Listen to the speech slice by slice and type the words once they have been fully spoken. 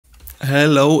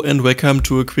Hello and welcome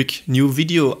to a quick new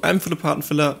video. I'm Philipp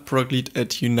Hartenfeller, product lead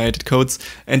at United Codes,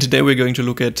 and today we're going to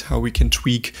look at how we can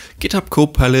tweak GitHub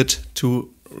Copilot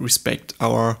to respect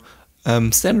our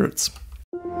standards.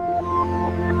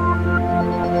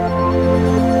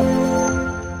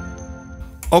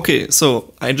 Okay,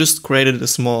 so I just created a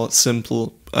small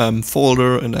simple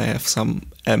folder and I have some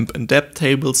amp and dep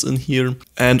tables in here,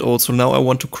 and also now I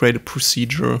want to create a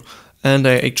procedure and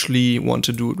I actually want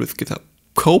to do it with GitHub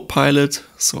Copilot.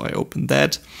 So I open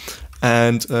that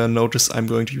and notice I'm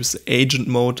going to use the agent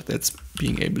mode. That's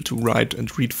being able to write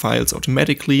and read files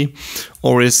automatically,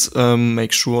 or is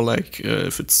make sure like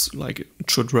if it's like it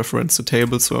should reference the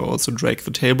table. So I also drag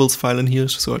the tables file in here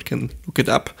so I can look it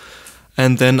up.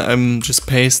 And then I'm just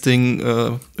pasting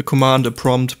a command, a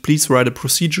prompt. Please write a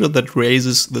procedure that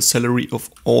raises the salary of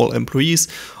all employees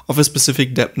of a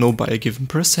specific dep node by a given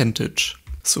percentage.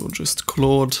 So just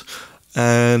Claude.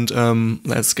 And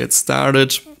let's get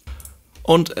started.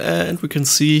 And we can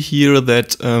see here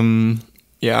that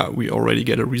yeah, we already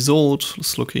get a result.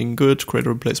 It's looking good. Create a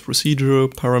replace procedure,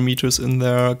 parameters in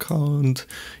there, count.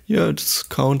 Yeah, it's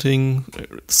counting,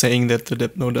 saying that the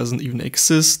dep node doesn't even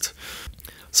exist.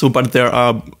 So, but there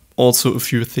are also a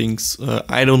few things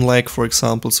I don't like. For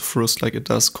example, so first, like it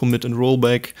does commit and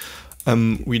rollback.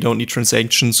 We don't need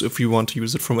transactions if we want to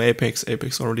use it from Apex.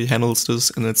 Apex already handles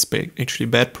this, and it's actually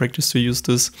bad practice to use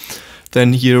this.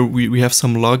 Then here we have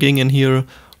some logging in here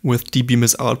with db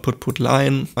miss output put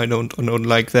line. I don't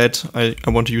like that. I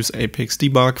want to use Apex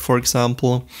debug, for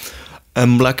example.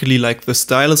 Luckily, like the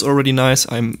style is already nice.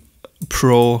 I'm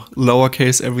pro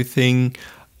lowercase everything.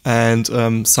 And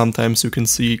sometimes you can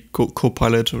see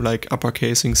Copilot like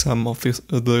uppercasing some of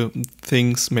the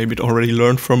things. Maybe it already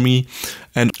learned from me.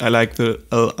 And I like the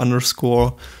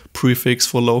L_ prefix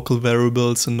for local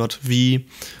variables and not V.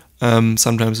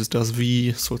 Sometimes it does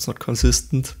V, so it's not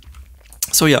consistent.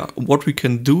 So yeah, what we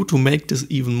can do to make this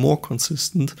even more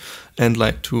consistent and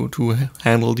like to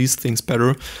handle these things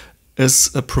better is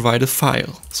provide a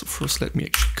file. So first let me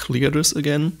actually clear this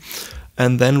again.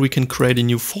 And then we can create a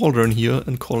new folder in here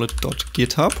and call it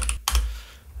 .github.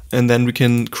 And then we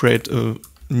can create a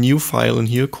new file in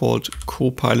here called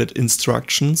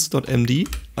copilot-instructions.md.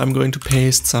 I'm going to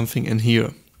paste something in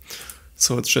here.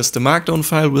 So it's just a markdown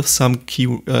file with some key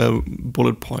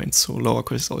bullet points. So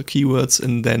lowercase all keywords,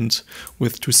 indent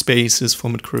with 2 spaces,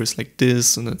 format queries like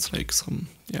this. And it's like some,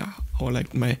 yeah, how I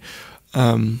like my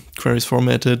queries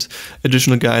formatted.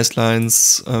 Additional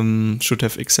guidelines should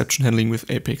have exception handling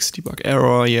with Apex debug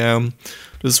error. Yeah,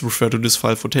 this refer to this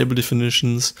file for table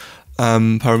definitions.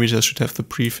 Parameters should have the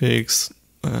prefix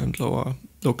and local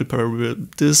variable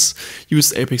this.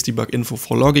 Use Apex debug info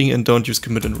for logging and don't use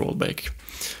commit and rollback.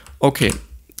 Okay,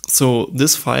 so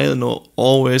this file now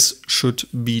always should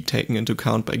be taken into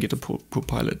account by GitHub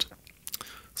Copilot.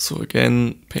 So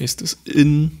again, paste this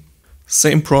in.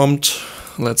 Same prompt.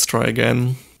 Let's try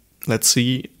again. Let's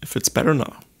see if it's better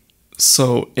now.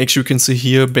 So actually you can see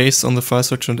here, based on the file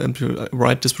structure and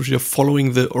write this procedure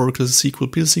following the Oracle SQL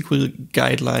PL/SQL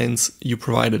guidelines you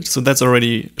provided. So that's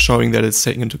already showing that it's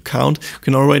taken into account. You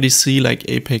can already see like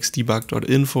apex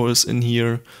debug.info is in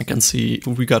here. I can see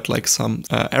we got like some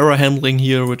error handling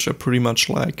here, which I pretty much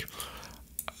like.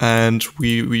 And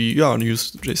we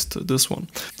use just this one.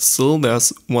 Still,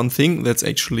 there's one thing that's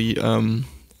actually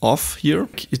off here.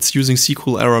 It's using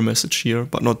SQL error message here,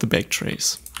 but not the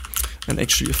backtrace. And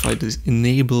actually, if I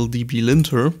enable db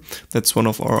linter, that's one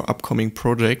of our upcoming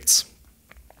products.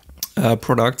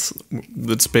 That's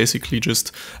basically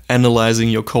just analyzing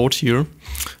your code here.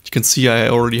 You can see I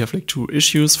already have like 2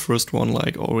 issues. First one,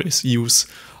 like always use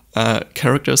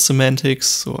character semantics.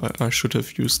 So I should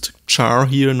have used char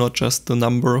here, not just the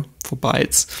number for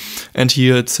bytes. And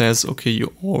here it says, okay,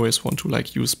 you always want to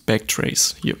like use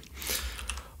backtrace here.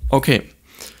 Okay,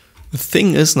 the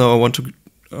thing is now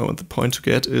the point to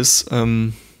get is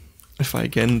if I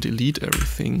again delete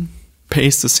everything,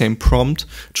 paste the same prompt,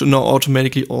 it should now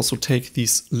automatically also take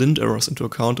these lint errors into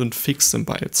account and fix them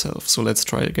by itself. So let's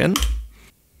try again.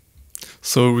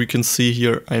 So we can see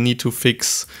here I need to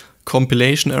fix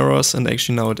compilation errors, and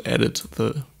actually now it added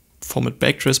the format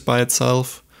backtrace by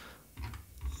itself,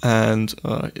 and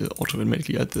it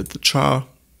automatically added the char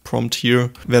prompt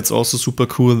here. That's also super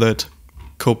cool that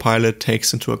Copilot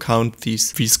takes into account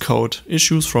these code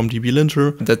issues from db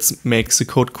linter. That makes the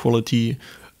code quality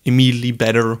immediately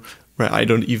better, where I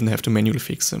don't even have to manually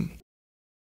fix them.